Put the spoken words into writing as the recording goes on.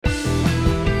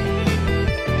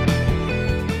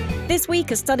This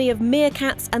week, a study of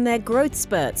meerkats and their growth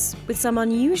spurts with some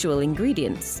unusual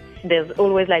ingredients. There's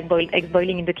always boiled eggs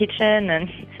boiling in the kitchen and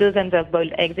dozens of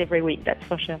boiled eggs every week, that's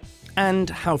for sure. And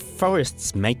how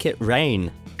forests make it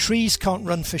rain. Trees can't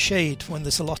run for shade when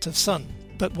there's a lot of sun,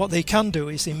 but what they can do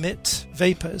is emit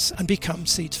vapours and become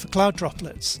seeds for cloud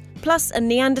droplets. Plus, a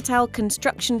Neanderthal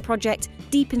construction project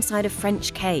deep inside a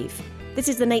French cave. This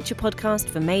is the Nature Podcast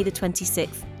for May the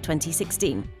 26th,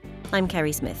 2016. I'm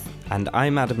Kerry Smith. And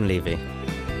I'm Adam Levy.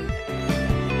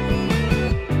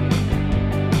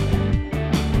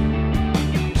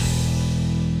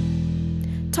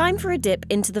 Time for a dip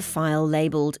into the file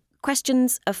labelled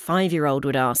Questions a 5-year-old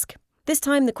would ask. This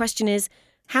time the question is,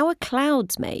 how are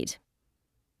clouds made?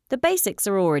 The basics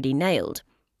are already nailed.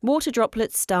 Water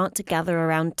droplets start to gather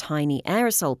around tiny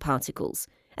aerosol particles,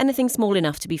 anything small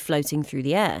enough to be floating through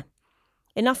the air.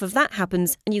 Enough of that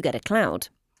happens and you get a cloud.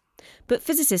 But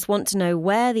physicists want to know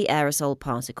where the aerosol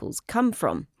particles come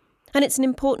from. And it's an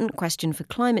important question for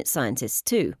climate scientists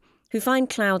too, who find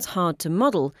clouds hard to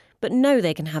model but know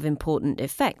they can have important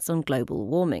effects on global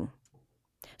warming.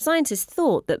 Scientists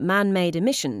thought that man-made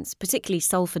emissions, particularly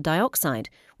sulfur dioxide,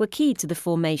 were key to the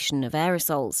formation of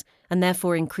aerosols and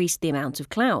therefore increased the amount of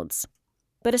clouds.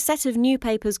 But a set of new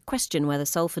papers question whether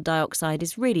sulfur dioxide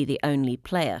is really the only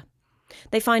player.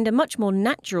 They find a much more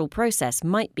natural process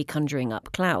might be conjuring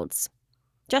up clouds.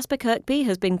 Jasper Kirkby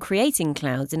has been creating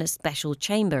clouds in a special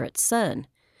chamber at CERN.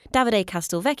 Davide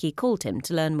Castelvecchi called him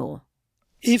to learn more.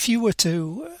 If you were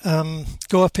to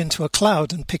go up into a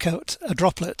cloud and pick out a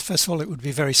droplet, first of all, it would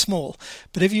be very small.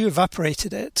 But if you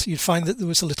evaporated it, you'd find that there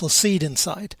was a little seed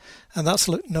inside, and that's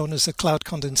known as a cloud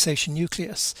condensation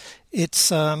nucleus. It's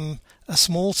a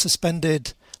small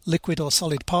suspended liquid or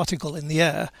solid particle in the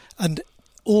air, and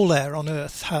all air on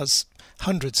Earth has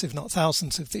hundreds, if not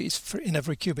thousands of these in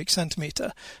every cubic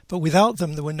centimetre. But without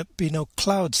them, there would be no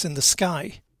clouds in the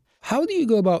sky. How do you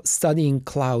go about studying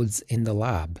clouds in the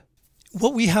lab?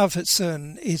 What we have at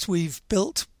CERN is we've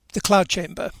built the cloud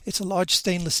chamber. It's a large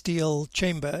stainless steel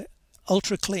chamber,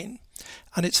 ultra clean,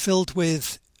 and it's filled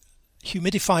with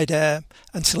humidified air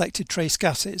and selected trace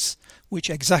gases, which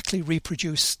exactly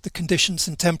reproduce the conditions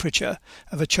and temperature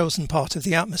of a chosen part of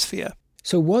the atmosphere.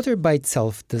 So water by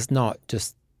itself does not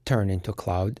just turn into a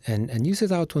cloud, and you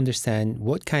set out to understand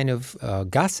what kind of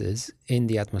gases in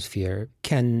the atmosphere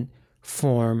can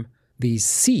form these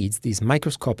seeds, these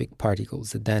microscopic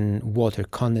particles that then water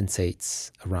condensates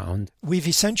around. We've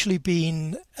essentially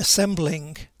been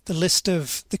assembling the list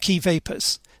of the key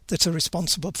vapours that are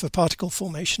responsible for particle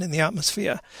formation in the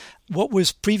atmosphere. What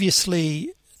was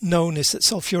previously known is that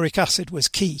sulfuric acid was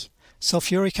key.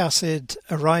 Sulfuric acid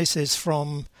arises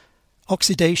from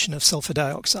oxidation of sulfur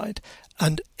dioxide,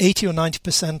 and 80 or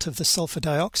 90% of the sulfur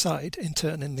dioxide in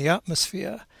turn in the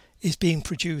atmosphere is being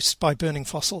produced by burning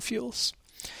fossil fuels.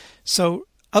 So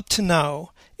up to now,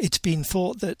 it's been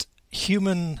thought that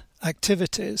human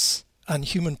activities and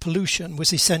human pollution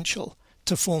was essential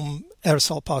to form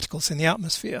aerosol particles in the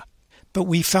atmosphere. But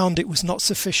we found it was not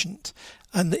sufficient,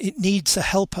 and that it needs a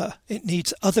helper. It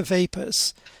needs other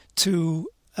vapours to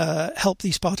help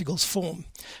these particles form.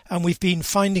 And we've been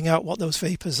finding out what those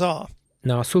vapours are.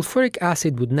 Now, sulfuric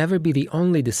acid would never be the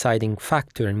only deciding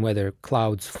factor in whether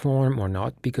clouds form or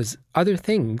not, because other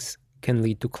things can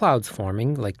lead to clouds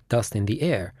forming, like dust in the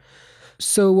air.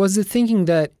 So was the thinking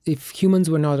that if humans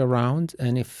were not around,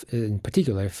 and if, in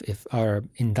particular, if our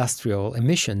industrial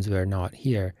emissions were not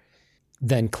here,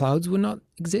 then clouds would not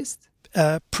exist?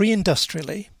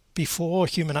 Pre-industrially, before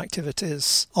human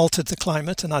activities altered the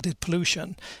climate and added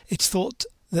pollution, it's thought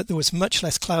that there was much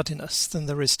less cloudiness than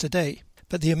there is today.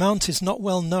 But the amount is not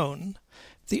well known.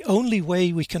 The only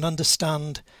way we can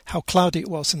understand how cloudy it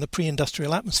was in the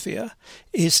pre-industrial atmosphere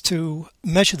is to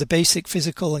measure the basic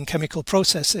physical and chemical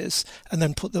processes and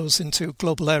then put those into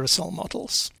global aerosol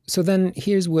models. So then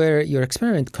here's where your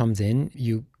experiment comes in.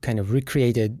 You kind of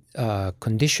recreated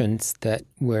conditions that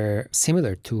were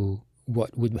similar to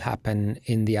what would happen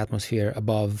in the atmosphere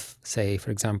above, say,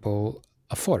 for example,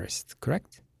 a forest,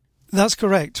 correct? That's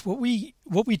correct. What we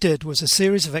did was a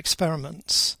series of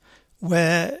experiments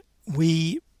where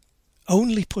we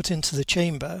only put into the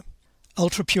chamber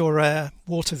ultra-pure air,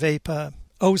 water vapour,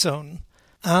 ozone,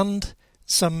 and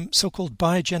some so-called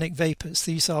biogenic vapours.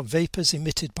 These are vapours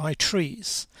emitted by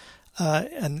trees.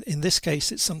 And in this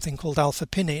case, it's something called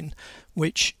alpha-pinene,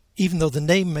 which, even though the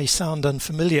name may sound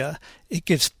unfamiliar, it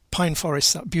gives pine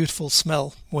forests that beautiful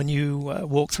smell when you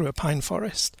walk through a pine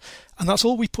forest. And that's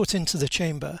all we put into the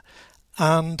chamber.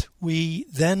 And we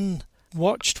then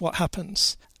watched what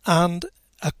happens. And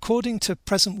according to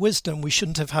present wisdom, we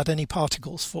shouldn't have had any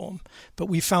particles form, but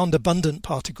we found abundant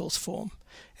particles form.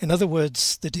 In other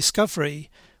words, the discovery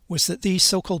was that these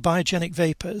so-called biogenic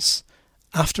vapors,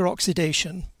 after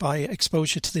oxidation by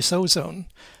exposure to this ozone,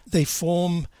 they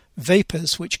form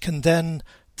vapors which can then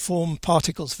form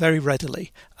particles very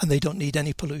readily, and they don't need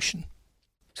any pollution.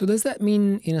 So does that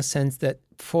mean, in a sense, that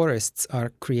forests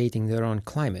are creating their own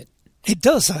climate? It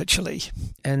does, actually.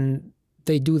 And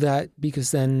they do that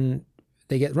because then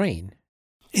they get rain?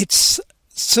 It's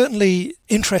certainly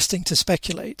interesting to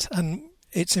speculate, and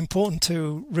it's important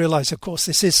to realize, of course,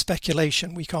 this is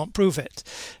speculation. We can't prove it.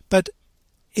 But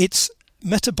it's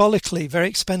metabolically very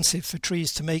expensive for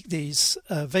trees to make these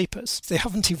vapors. They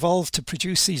haven't evolved to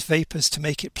produce these vapors to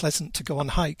make it pleasant to go on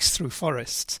hikes through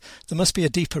forests. There must be a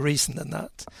deeper reason than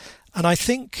that. And I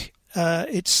think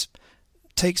it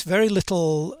takes very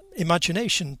little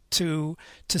imagination to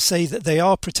say that they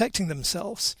are protecting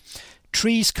themselves.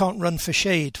 Trees can't run for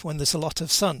shade when there's a lot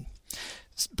of sun.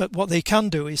 But what they can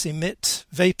do is emit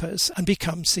vapors and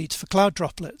become seeds for cloud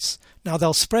droplets. Now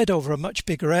they'll spread over a much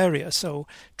bigger area, so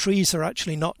trees are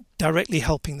actually not directly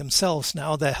helping themselves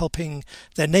now, they're helping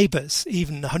their neighbours,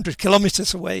 even 100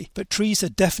 kilometres away. But trees are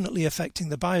definitely affecting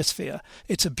the biosphere.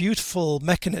 It's a beautiful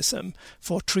mechanism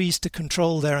for trees to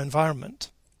control their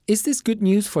environment. Is this good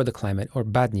news for the climate or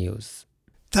bad news?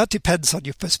 That depends on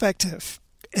your perspective.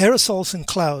 Aerosols and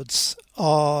clouds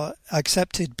are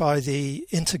accepted by the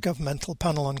Intergovernmental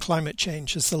Panel on Climate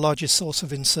Change as the largest source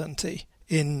of uncertainty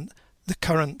in the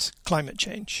current climate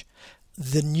change.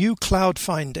 The new cloud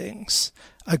findings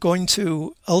are going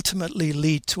to ultimately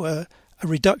lead to a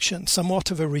reduction,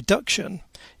 somewhat of a reduction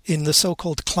in the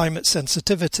so-called climate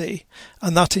sensitivity,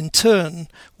 and that in turn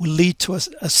will lead to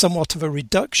a somewhat of a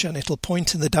reduction. It'll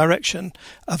point in the direction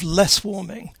of less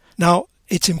warming. Now,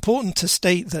 it's important to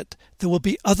state that there will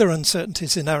be other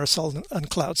uncertainties in aerosol and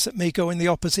clouds that may go in the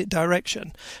opposite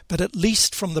direction, but at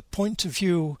least from the point of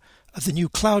view of the new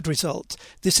cloud result,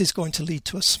 this is going to lead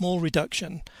to a small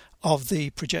reduction of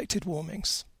the projected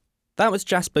warmings. That was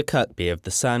Jasper Kirkby of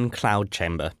the CERN Cloud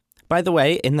Chamber. By the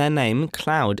way, in their name,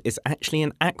 CLOUD is actually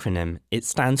an acronym. It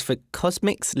stands for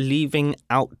Cosmics Leaving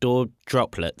Outdoor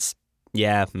Droplets.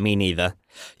 Yeah, me neither.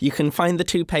 You can find the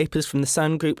two papers from the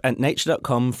CERN group at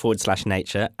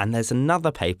nature.com/nature, and there's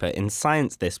another paper in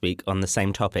Science this week on the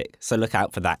same topic, so look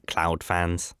out for that, cloud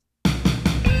fans.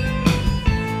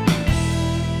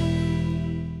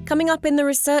 Coming up in the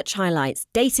research highlights,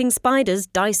 dating spiders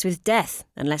dice with death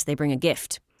unless they bring a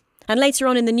gift. And later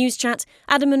on in the news chat,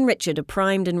 Adam and Richard are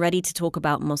primed and ready to talk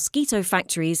about mosquito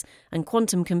factories and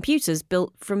quantum computers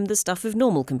built from the stuff of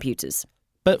normal computers.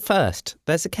 But first,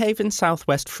 there's a cave in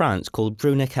southwest France called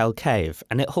Bruniquel Cave,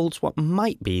 and it holds what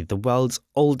might be the world's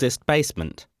oldest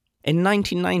basement. In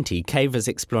 1990, cavers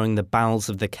exploring the bowels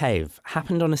of the cave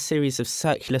happened on a series of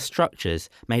circular structures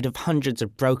made of hundreds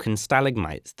of broken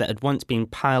stalagmites that had once been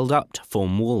piled up to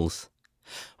form walls.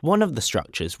 One of the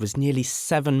structures was nearly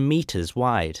 7 metres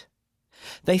wide.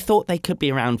 They thought they could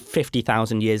be around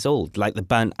 50,000 years old, like the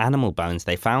burnt animal bones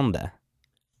they found there.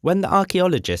 When the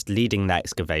archaeologist leading the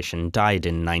excavation died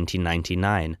in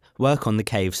 1999, work on the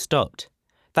cave stopped.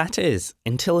 That is,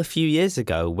 until a few years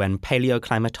ago when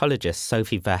paleoclimatologist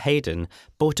Sophie Verheyden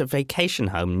bought a vacation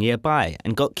home nearby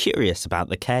and got curious about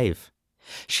the cave.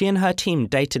 She and her team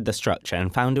dated the structure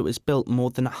and found it was built more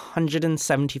than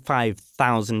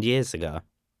 175,000 years ago.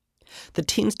 The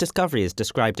team's discovery is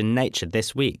described in Nature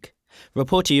this week.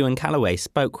 Reporter Ewan Callaway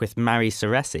spoke with Marie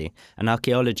Seresi, an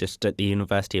archaeologist at the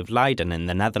University of Leiden in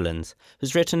the Netherlands,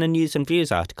 who's written a News and Views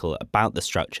article about the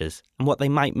structures and what they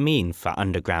might mean for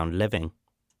underground living.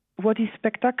 What is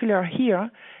spectacular here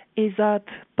is that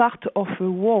part of a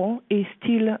wall is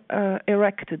still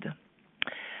erected.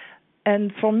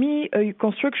 And for me, a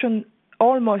construction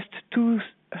almost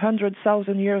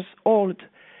 200,000 years old,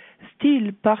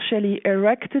 still partially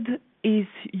erected, is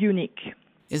unique.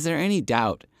 Is there any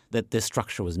doubt that this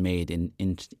structure was made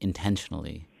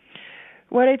intentionally?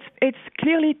 Well, it's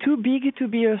clearly too big to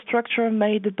be a structure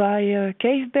made by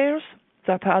cave bears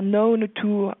that are known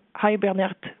to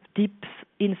hibernate deep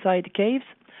inside caves.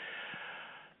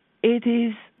 It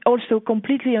is also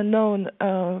completely unknown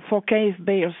for cave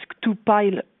bears to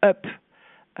pile up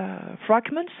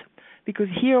fragments, because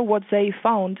here what they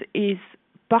found is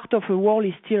part of a wall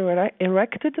is still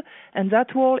erected, and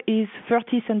that wall is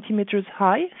 30 centimeters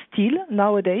high still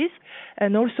nowadays,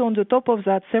 and also on the top of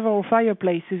that several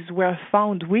fireplaces were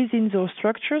found within those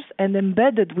structures and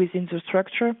embedded within the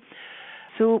structure.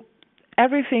 So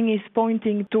everything is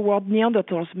pointing toward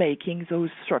Neanderthals making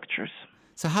those structures.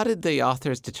 So how did the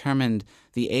authors determine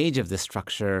the age of this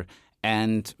structure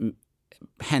and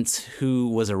hence who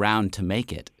was around to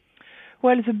make it?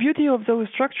 Well, the beauty of those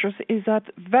structures is that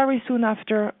very soon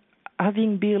after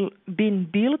having been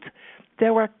built, they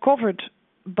were covered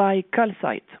by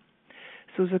calcite.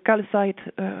 So the calcite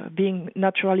being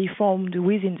naturally formed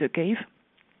within the cave.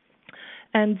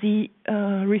 And the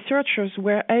researchers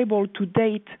were able to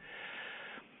date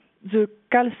the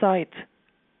calcite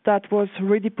that was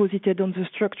redeposited on the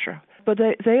structure. But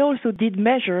they also did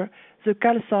measure the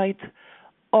calcite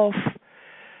of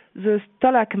the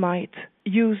stalagmite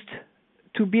used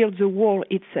to build the wall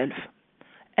itself.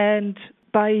 And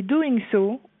by doing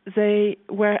so, they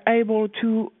were able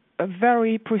to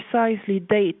very precisely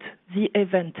date the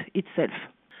event itself.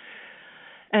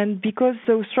 And because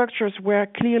those structures were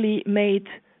clearly made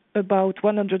about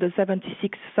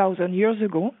 176,000 years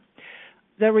ago,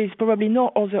 there is probably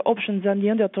no other option than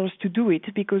Neanderthals to do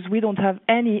it, because we don't have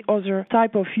any other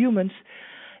type of humans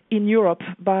in Europe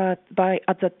at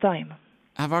that time.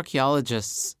 Have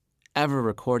archaeologists ever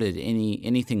recorded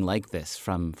anything like this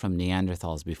from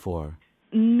Neanderthals before?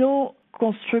 No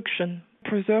construction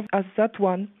preserved as that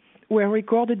one were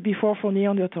recorded before for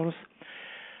Neanderthals,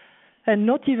 and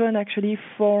not even actually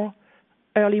for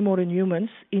early modern humans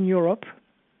in Europe.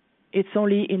 It's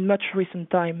only in much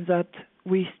recent time that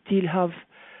we still have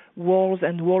walls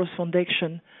and walls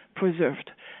foundation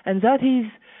preserved. And that is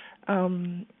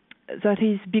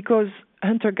because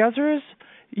hunter-gatherers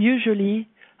usually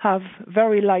have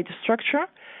very light structure,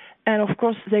 and of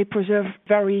course they preserve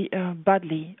very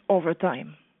badly over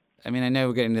time. I mean, I know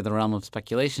we're getting into the realm of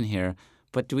speculation here,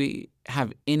 but do we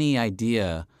have any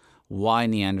idea why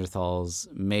Neanderthals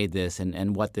made this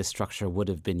and what this structure would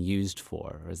have been used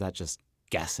for? Or is that just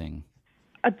guessing?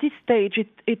 At this stage,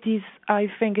 I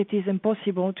think it is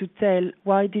impossible to tell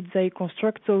why did they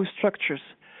construct those structures.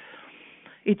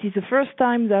 It is the first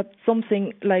time that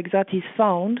something like that is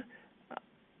found,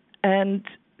 and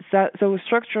that those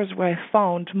structures were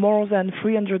found more than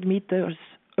 300 meters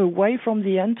away from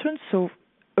the entrance, so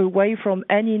away from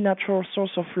any natural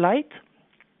source of light.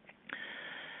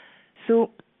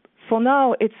 So for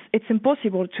now, it's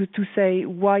impossible to say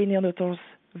why Neanderthals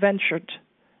ventured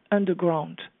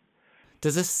underground.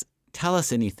 Does this tell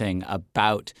us anything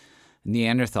about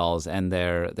Neanderthals and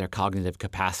their cognitive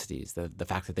capacities, the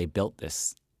fact that they built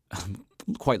this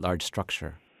quite large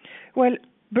structure? Well,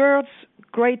 birds,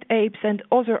 great apes, and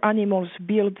other animals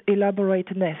build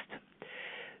elaborate nests.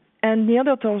 And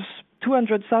Neanderthals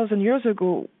 200,000 years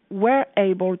ago were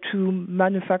able to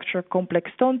manufacture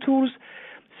complex stone tools.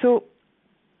 So,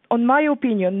 in my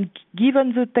opinion,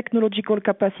 given the technological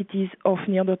capacities of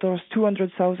Neanderthals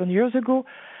 200,000 years ago,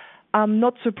 I'm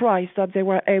not surprised that they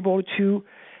were able to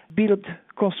build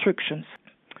constructions.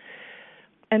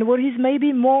 And what is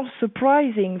maybe more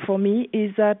surprising for me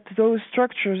is that those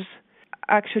structures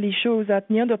actually show that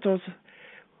Neanderthals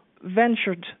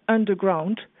ventured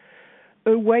underground,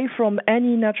 away from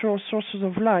any natural sources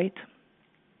of light,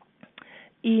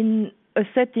 in a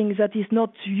setting that is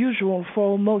not usual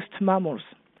for most mammals.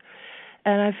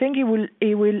 And I think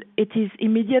it is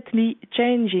immediately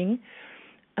changing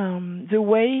the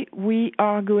way we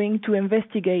are going to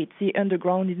investigate the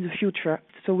underground in the future.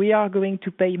 So we are going to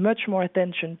pay much more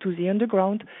attention to the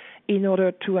underground in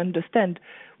order to understand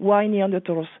why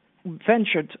Neanderthals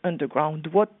ventured underground.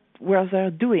 What were they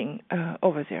doing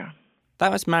over there?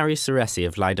 That was Mary Suresi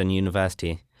of Leiden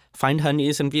University. Find her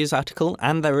news and views article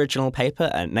and their original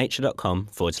paper at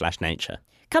nature.com/nature.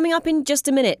 Coming up in just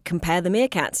a minute, compare the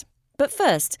meerkat. But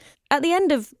first, at the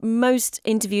end of most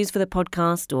interviews for the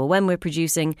podcast or when we're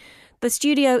producing, the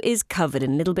studio is covered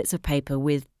in little bits of paper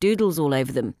with doodles all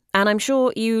over them. And I'm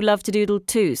sure you love to doodle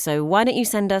too, so why don't you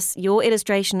send us your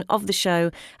illustration of the show,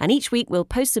 and each week we'll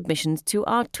post submissions to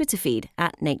our Twitter feed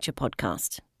at Nature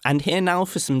Podcast. And here now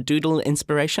for some doodle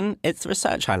inspiration, it's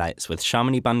Research Highlights with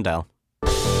Shamini Bundell.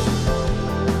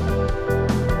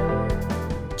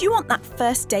 Do you want that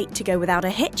first date to go without a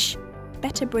hitch?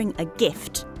 Better bring a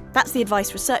gift. That's the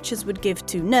advice researchers would give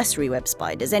to nursery web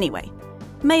spiders anyway.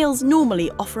 Males normally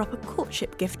offer up a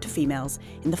courtship gift to females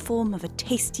in the form of a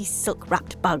tasty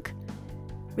silk-wrapped bug.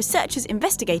 Researchers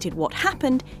investigated what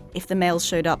happened if the males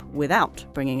showed up without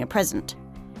bringing a present.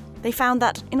 They found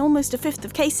that in almost a fifth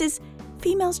of cases,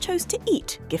 females chose to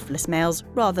eat giftless males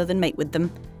rather than mate with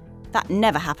them. That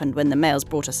never happened when the males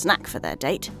brought a snack for their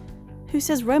date. Who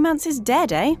says romance is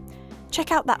dead, eh?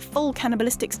 Check out that full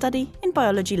cannibalistic study in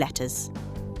Biology Letters.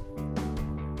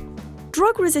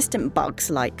 Drug-resistant bugs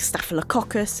like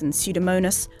Staphylococcus and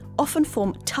Pseudomonas often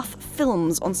form tough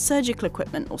films on surgical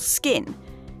equipment or skin.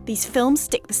 These films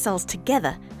stick the cells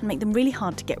together and make them really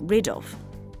hard to get rid of.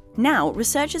 Now,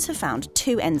 researchers have found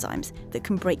 2 enzymes that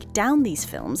can break down these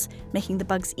films, making the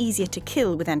bugs easier to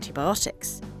kill with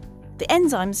antibiotics. The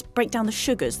enzymes break down the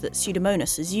sugars that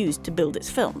Pseudomonas has used to build its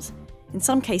films, in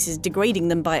some cases degrading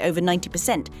them by over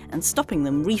 90% and stopping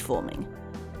them reforming.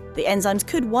 The enzymes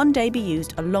could one day be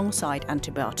used alongside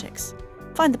antibiotics.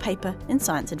 Find the paper in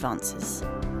Science Advances.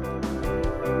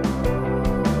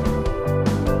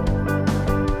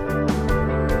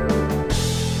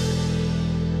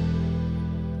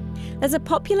 There's a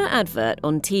popular advert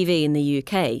on TV in the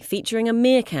UK featuring a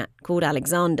meerkat called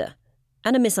Alexander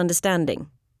and a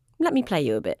misunderstanding. Let me play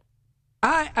you a bit.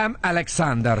 I am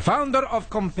Alexander, founder of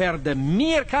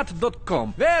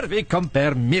CompareTheMeerkat.com, where we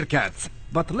compare meerkats.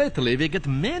 But lately we get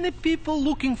many people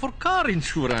looking for car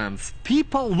insurance.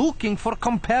 People looking for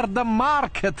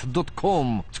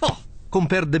CompareTheMarket.com. So,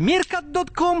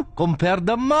 CompareTheMeerkat.com,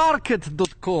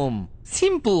 CompareTheMarket.com.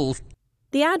 Simple.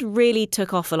 The ad really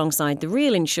took off alongside the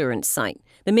real insurance site.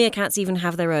 The meerkats even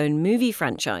have their own movie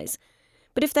franchise.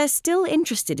 But if they're still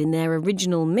interested in their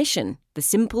original mission, the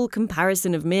simple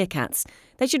comparison of meerkats,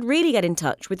 they should really get in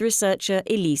touch with researcher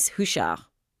Elise Houchard.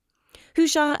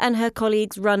 Houchard and her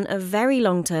colleagues run a very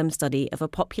long-term study of a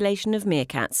population of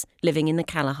meerkats living in the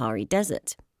Kalahari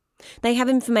Desert. They have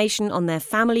information on their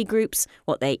family groups,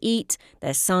 what they eat,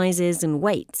 their sizes and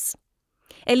weights.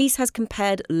 Elise has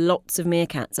compared lots of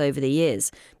meerkats over the years,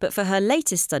 but for her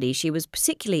latest study she was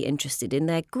particularly interested in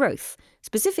their growth,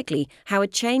 specifically how a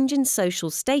change in social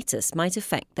status might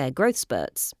affect their growth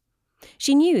spurts.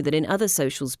 She knew that in other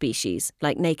social species,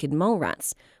 like naked mole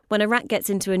rats, when a rat gets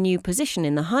into a new position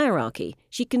in the hierarchy,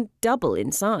 she can double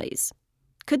in size.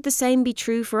 Could the same be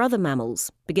true for other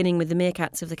mammals, beginning with the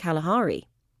meerkats of the Kalahari?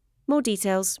 More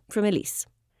details from Elise.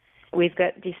 We've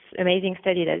got this amazing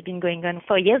study that's been going on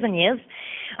for years and years,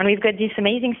 and we've got this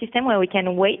amazing system where we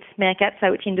can weight meerkats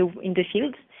out in the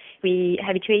fields. We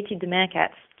habituated the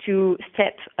meerkats to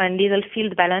step on little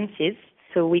field balances.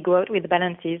 So we go out with the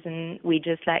balances and we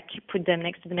just put them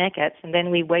next to the meerkats, and then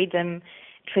we weigh them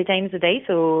 3 times a day.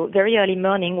 So very early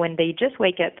morning when they just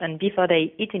wake up and before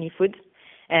they eat any food,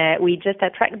 we just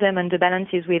attract them on the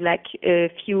balances with a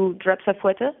few drops of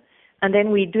water. And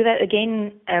then we do that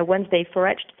again once they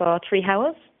foraged for 3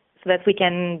 hours, so that we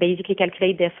can basically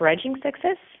calculate their foraging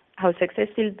success, how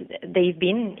successful they've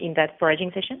been in that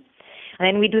foraging session. And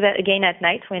then we do that again at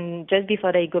night, when just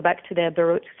before they go back to their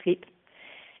burrow to sleep.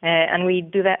 And we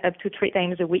do that up to 3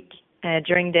 times a week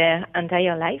during their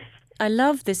entire life. I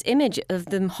love this image of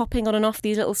them hopping on and off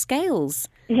these little scales.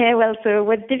 Yeah, well, so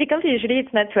what's difficult usually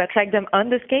it's not to attract them on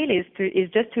the scale, is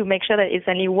just to make sure that it's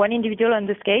only one individual on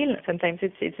the scale. Sometimes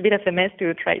it's a bit of a mess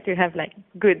to try to have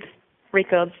good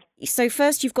records. So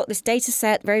first you've got this data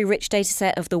set, very rich data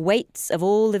set of the weights of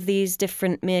all of these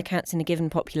different meerkats in a given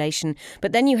population,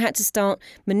 but then you had to start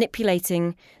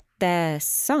manipulating their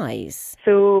size.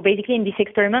 So basically in this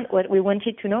experiment, what we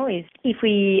wanted to know is if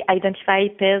we identify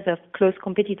pairs of close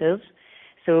competitors,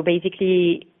 so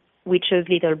basically we chose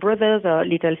little brothers or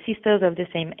little sisters of the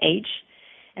same age,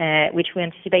 which we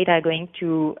anticipate are going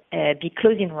to be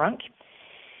close in rank.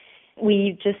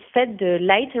 We just fed the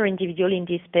lighter individual in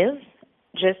these pairs,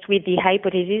 just with the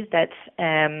hypothesis that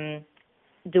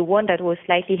the one that was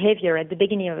slightly heavier at the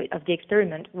beginning of the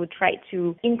experiment would try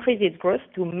to increase its growth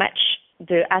to match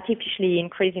the artificially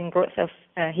increasing growth of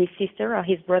his sister or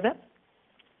his brother.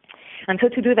 And so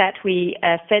to do that, we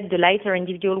fed the lighter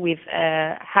individual with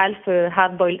half a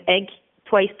hard-boiled egg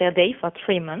twice per day for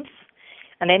 3 months.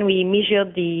 And then we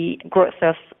measured the growth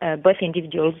of both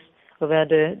individuals over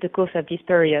the course of this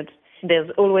period.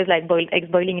 There's always boiled eggs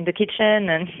boiling in the kitchen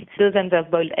and dozens of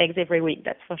boiled eggs every week,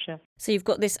 that's for sure. So you've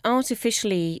got this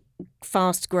artificially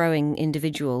fast-growing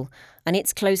individual and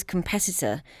its close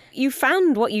competitor. You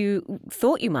found what you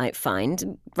thought you might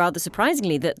find, rather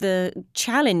surprisingly, that the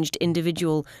challenged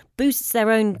individual boosts their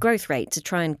own growth rate to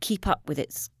try and keep up with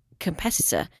its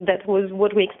competitor. That was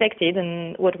what we expected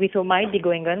and what we thought might be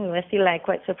going on. We were still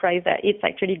quite surprised that it's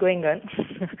actually going on,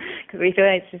 because we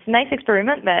thought it's a nice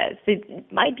experiment, but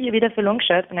it might be a bit of a long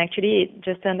shot, and actually it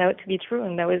just turned out to be true,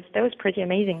 and that was pretty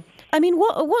amazing. I mean,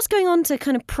 what's going on to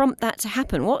kind of prompt that to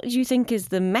happen? What do you think is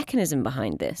the mechanism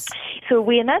behind this? So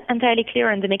we are not entirely clear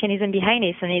on the mechanism behind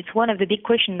this, and it's one of the big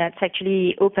questions that's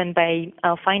actually opened by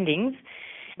our findings.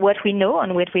 What we know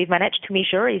and what we've managed to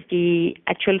measure is the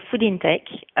actual food intake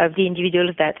of the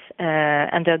individuals that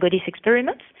undergo this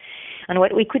experiment. And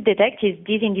what we could detect is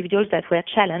these individuals that were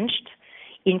challenged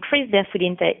increased their food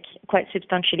intake quite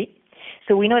substantially.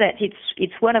 So we know that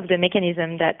it's one of the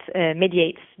mechanisms that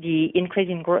mediates the increase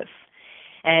in growth.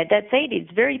 That said,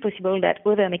 it's very possible that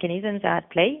other mechanisms are at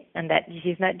play and that this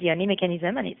is not the only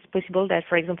mechanism, and it's possible that,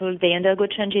 for example, they undergo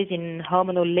changes in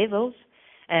hormonal levels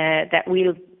that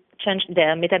will change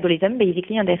their metabolism,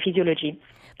 basically, and their physiology.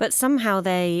 But somehow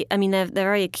they're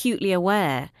very acutely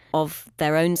aware of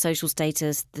their own social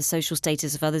status, the social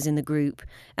status of others in the group,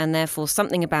 and therefore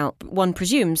one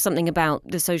presumes something about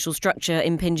the social structure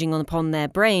impinging upon their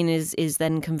brain is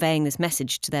then conveying this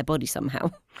message to their body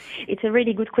somehow. It's a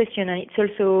really good question, and it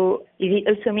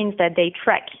also means that they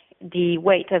track the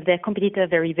weight of their competitor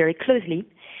very, very closely.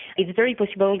 It's very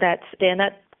possible that they're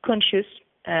not conscious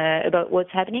about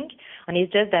what's happening, and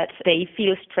it's just that they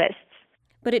feel stressed.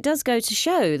 But it does go to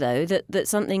show, though, that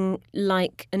something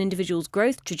like an individual's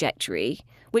growth trajectory,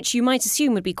 which you might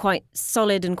assume would be quite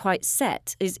solid and quite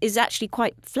set, is actually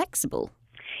quite flexible.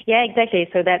 Yeah, exactly.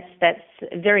 So that's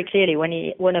very clearly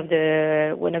one of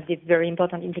the very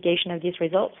important implications of these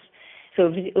results. So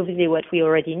obviously what we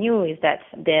already knew is that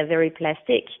they're very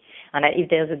plastic, and that if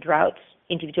there's a drought,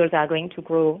 individuals are going to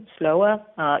grow slower.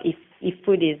 If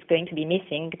food is going to be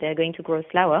missing, they're going to grow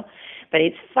slower. But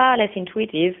it's far less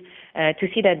intuitive to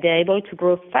see that they're able to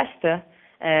grow faster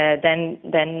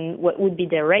than what would be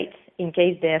their rate in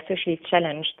case they're socially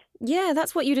challenged. Yeah,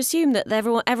 that's what you'd assume, that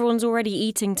everyone's already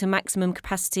eating to maximum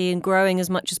capacity and growing as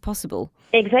much as possible.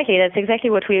 Exactly, that's exactly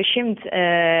what we assumed.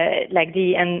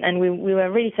 And we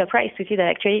were really surprised to see that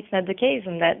actually it's not the case,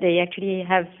 and that they actually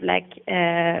have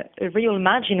a real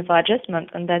margin for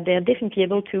adjustment, and that they're definitely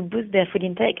able to boost their food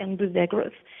intake and boost their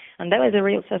growth. And that was a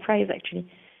real surprise, actually.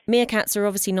 Meerkats are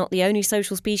obviously not the only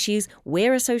social species.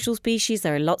 We're a social species.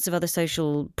 There are lots of other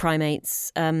social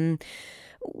primates.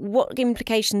 What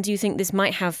implications do you think this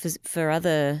might have for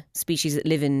other species that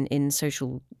live in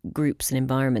social groups and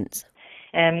environments?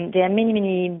 There are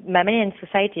many mammalian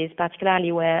societies,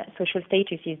 particularly where social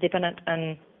status is dependent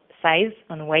on size,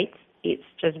 on weight. It's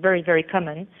just very, very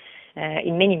common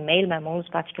in many male mammals,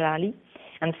 particularly.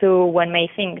 And so one may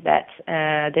think that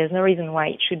there's no reason why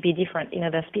it should be different in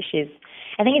other species.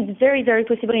 I think it's very, very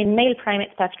possible in male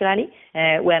primates, particularly,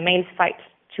 where males fight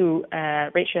to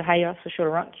reach a higher social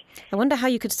rank. I wonder how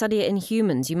you could study it in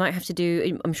humans. You might have to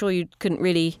do, I'm sure you couldn't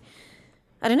really,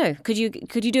 I don't know, could you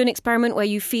do an experiment where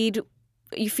you feed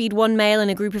one male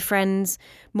and a group of friends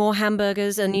more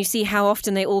hamburgers and you see how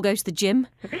often they all go to the gym?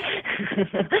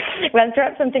 Well,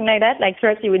 perhaps something like that.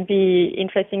 Perhaps it would be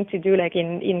interesting to do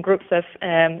in groups of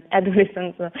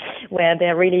adolescents where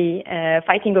they're really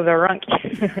fighting over rank.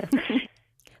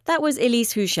 That was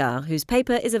Elise Houchard, whose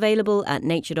paper is available at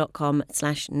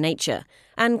nature.com/nature.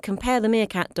 And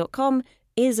comparethemeerkat.com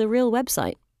is a real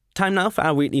website. Time now for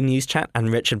our weekly news chat, and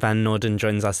Richard Van Norden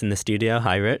joins us in the studio.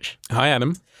 Hi, Rich. Hi,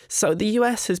 Adam. So the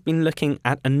US has been looking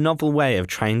at a novel way of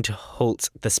trying to halt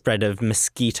the spread of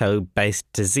mosquito-based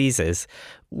diseases.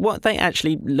 What are they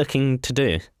actually looking to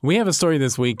do? We have a story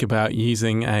this week about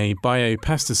using a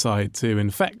biopesticide to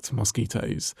infect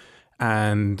mosquitoes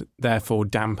and therefore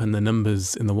dampen the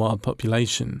numbers in the wild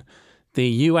population. The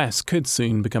US could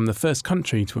soon become the first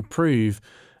country to approve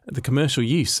the commercial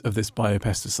use of this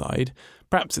biopesticide.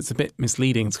 Perhaps it's a bit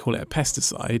misleading to call it a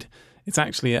pesticide. It's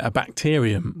actually a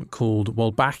bacterium called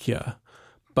Wolbachia,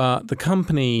 but the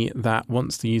company that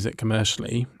wants to use it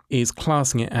commercially is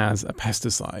classing it as a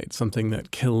pesticide, something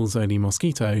that kills only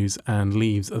mosquitoes and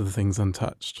leaves other things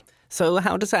untouched. So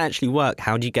how does that actually work?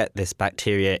 How do you get this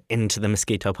bacteria into the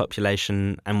mosquito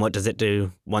population, and what does it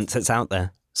do once it's out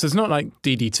there? So it's not like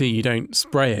DDT, you don't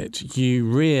spray it. You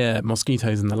rear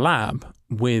mosquitoes in the lab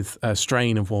with a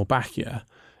strain of Wolbachia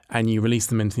and you release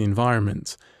them into the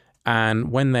environment.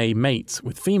 And when they mate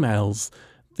with females,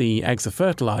 the eggs are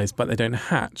fertilized, but they don't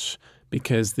hatch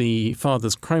because the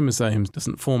father's chromosomes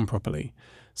doesn't form properly.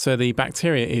 So the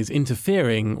bacteria is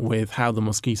interfering with how the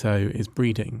mosquito is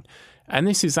breeding. And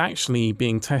this is actually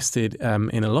being tested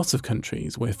in a lot of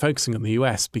countries. We're focusing on the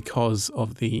US because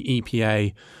of the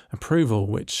EPA approval,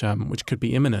 which could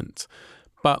be imminent.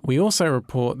 But we also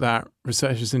report that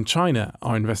researchers in China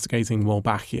are investigating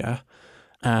Wolbachia,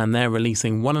 and they're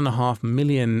releasing 1.5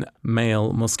 million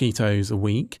male mosquitoes a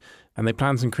week. And they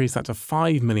plan to increase that to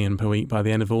 5 million per week by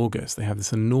the end of August. They have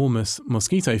this enormous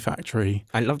mosquito factory.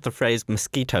 I love the phrase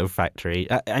mosquito factory.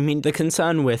 I mean, the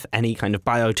concern with any kind of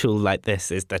biotool like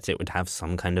this is that it would have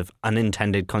some kind of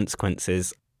unintended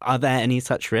consequences. Are there any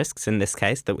such risks in this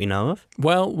case that we know of?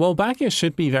 Well, Wolbachia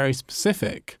should be very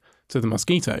specific to the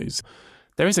mosquitoes.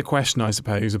 There is a question, I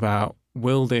suppose, about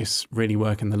will this really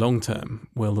work in the long term?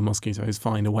 Will the mosquitoes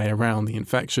find a way around the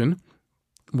infection?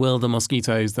 Will the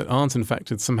mosquitoes that aren't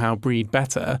infected somehow breed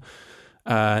better,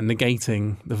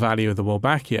 negating the value of the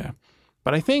Wolbachia?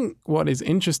 But I think what is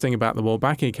interesting about the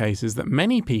Wolbachia case is that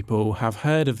many people have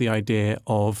heard of the idea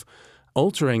of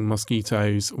altering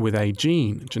mosquitoes with a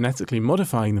gene, genetically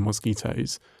modifying the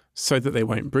mosquitoes so that they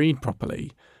won't breed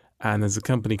properly. And there's a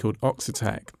company called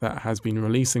Oxitec that has been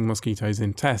releasing mosquitoes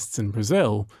in tests in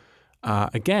Brazil,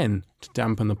 again, to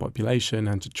dampen the population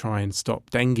and to try and stop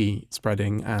dengue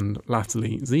spreading and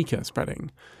latterly Zika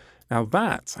spreading. Now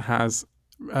that has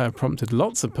prompted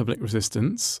lots of public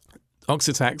resistance.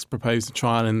 Oxitec's proposed a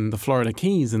trial in the Florida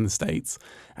Keys in the States,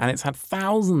 and it's had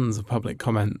thousands of public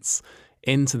comments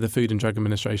into the Food and Drug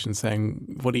Administration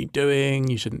saying, what are you doing?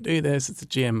 You shouldn't do this. It's a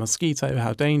GM mosquito.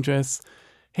 How dangerous.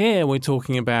 Here we're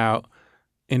talking about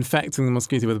infecting the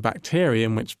mosquito with a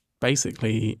bacterium, which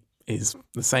basically is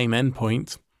the same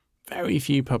endpoint. Very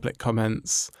few public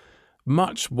comments,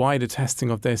 much wider testing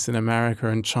of this in America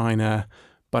and China,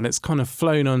 but it's kind of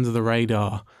flown under the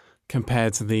radar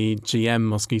compared to the GM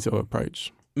mosquito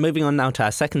approach. Moving on now to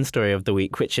our second story of the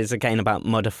week, which is again about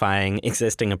modifying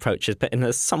existing approaches, but in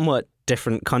a somewhat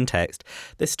different context.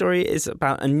 This story is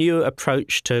about a new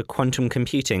approach to quantum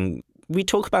computing. We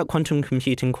talk about quantum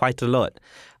computing quite a lot,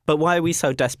 but why are we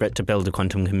so desperate to build a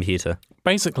quantum computer?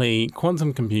 Basically,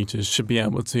 quantum computers should be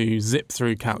able to zip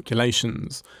through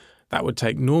calculations that would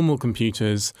take normal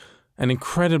computers an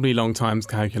incredibly long time to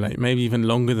calculate, maybe even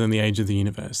longer than the age of the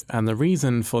universe. And the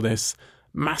reason for this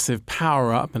massive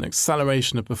power-up and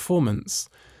acceleration of performance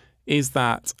is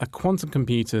that a quantum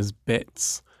computer's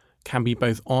bits can be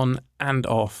both on and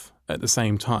off at the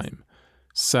same time.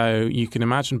 So you can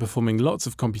imagine performing lots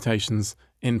of computations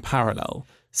in parallel.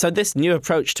 So this new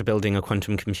approach to building a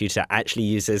quantum computer actually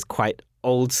uses quite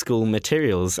old-school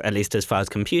materials, at least as far as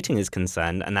computing is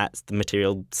concerned, and that's the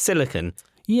material silicon.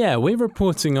 Yeah, we're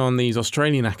reporting on these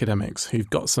Australian academics who've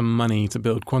got some money to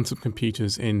build quantum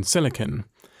computers in silicon.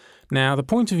 Now, the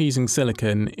point of using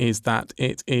silicon is that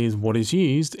it is what is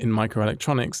used in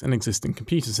microelectronics and existing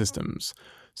computer systems.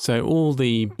 So all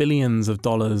the billions of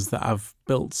dollars that have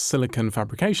built silicon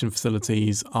fabrication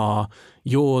facilities are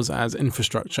yours as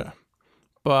infrastructure.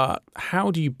 But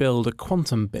how do you build a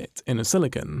quantum bit in a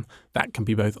silicon that can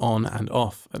be both on and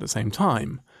off at the same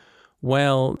time?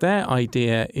 Well, their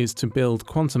idea is to build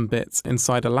quantum bits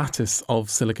inside a lattice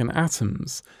of silicon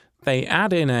atoms. They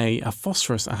add in a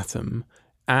phosphorus atom,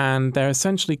 and they're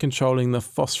essentially controlling the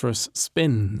phosphorus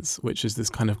spins, which is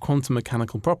this kind of quantum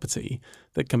mechanical property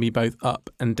that can be both up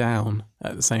and down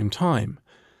at the same time.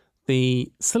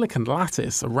 The silicon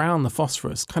lattice around the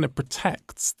phosphorus kind of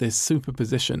protects this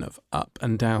superposition of up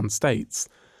and down states.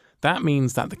 That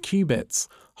means that the qubits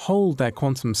hold their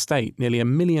quantum state nearly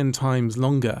 1 million times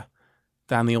longer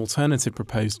than the alternative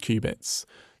proposed qubits.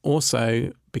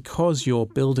 Also, because you're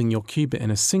building your qubit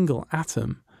in a single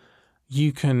atom,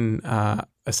 you can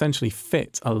essentially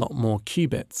fit a lot more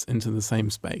qubits into the same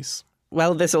space.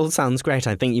 Well, this all sounds great.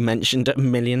 I think you mentioned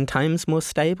 1 million times more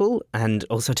stable and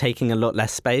also taking a lot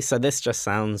less space. So this just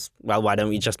sounds, well, why don't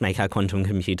we just make our quantum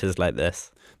computers like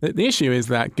this? The issue is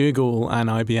that Google and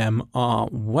IBM are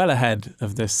well ahead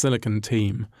of this silicon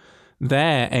team.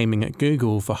 They're aiming at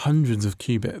Google for hundreds of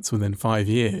qubits within 5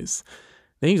 years.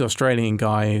 These Australian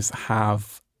guys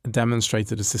have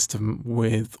demonstrated a system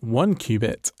with 1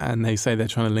 qubit, and they say they're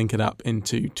trying to link it up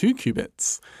into 2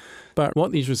 qubits. But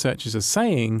what these researchers are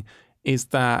saying is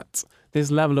that this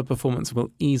level of performance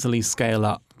will easily scale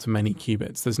up to many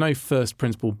qubits. There's no first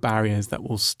principle barriers that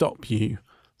will stop you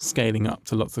scaling up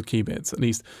to lots of qubits. At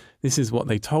least this is what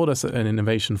they told us at an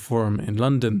innovation forum in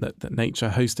London that Nature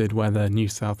hosted, where the New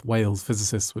South Wales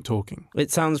physicists were talking.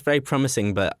 It sounds very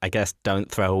promising, but I guess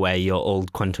don't throw away your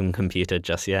old quantum computer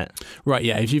just yet. Right,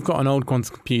 yeah. If you've got an old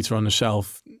quantum computer on the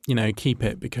shelf, keep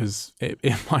it, because it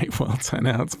might well turn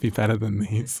out to be better than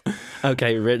these.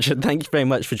 Okay, Richard, thank you very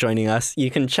much for joining us.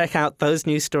 You can check out those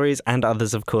news stories and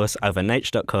others, of course, over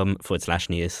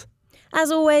nature.com/news. As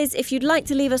always, if you'd like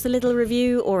to leave us a little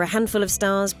review or a handful of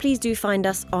stars, please do find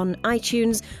us on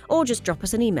iTunes or just drop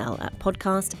us an email at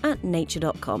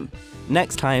podcast@nature.com.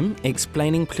 Next time,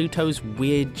 explaining Pluto's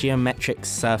weird geometric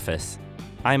surface.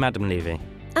 I'm Adam Levy.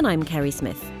 And I'm Kerry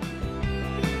Smith.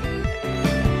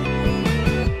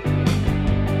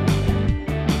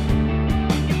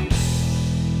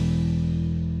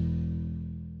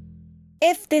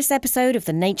 If this episode of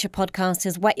the Nature Podcast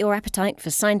has whet your appetite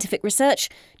for scientific research,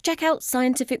 check out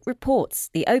Scientific Reports,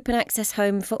 the open access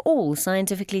home for all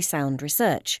scientifically sound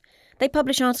research. They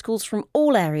publish articles from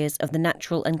all areas of the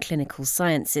natural and clinical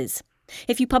sciences.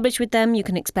 If you publish with them, you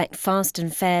can expect fast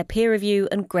and fair peer review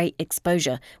and great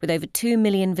exposure, with over 2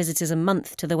 million visitors a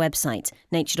month to the website,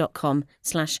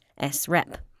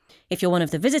 nature.com/srep. If you're one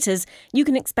of the visitors, you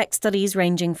can expect studies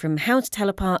ranging from how to tell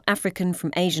apart African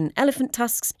from Asian elephant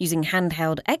tusks using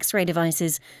handheld X-ray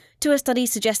devices to a study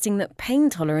suggesting that pain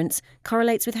tolerance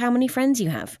correlates with how many friends you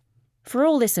have. For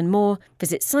all this and more,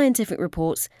 visit Scientific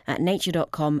Reports at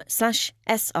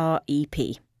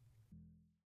nature.com/SREP.